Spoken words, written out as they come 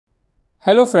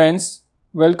Hello friends,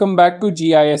 welcome back to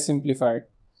GIS Simplified.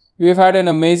 We have had an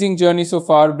amazing journey so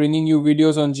far bringing you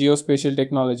videos on geospatial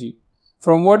technology.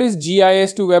 From what is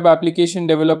GIS to web application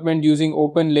development using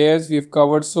open layers, we've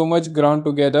covered so much ground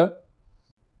together.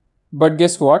 But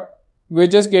guess what? We're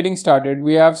just getting started.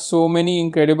 We have so many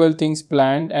incredible things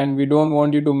planned and we don't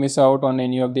want you to miss out on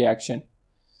any of the action.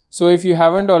 So if you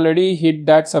haven't already, hit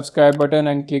that subscribe button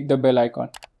and click the bell icon.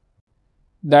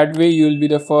 That way you'll be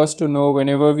the first to know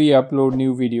whenever we upload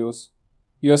new videos.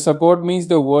 Your support means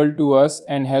the world to us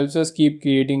and helps us keep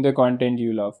creating the content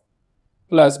you love.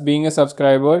 Plus, being a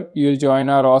subscriber, you'll join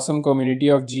our awesome community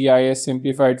of GIS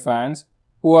Simplified fans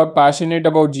who are passionate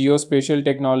about geospatial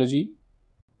technology.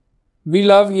 We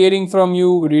love hearing from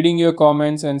you, reading your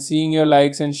comments and seeing your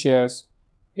likes and shares.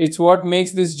 It's what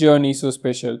makes this journey so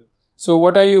special. So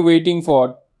what are you waiting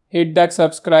for? Hit that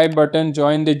subscribe button,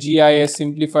 join the GIS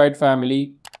Simplified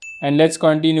family, and let's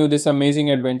continue this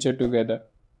amazing adventure together.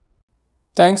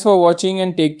 Thanks for watching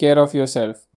and take care of yourself.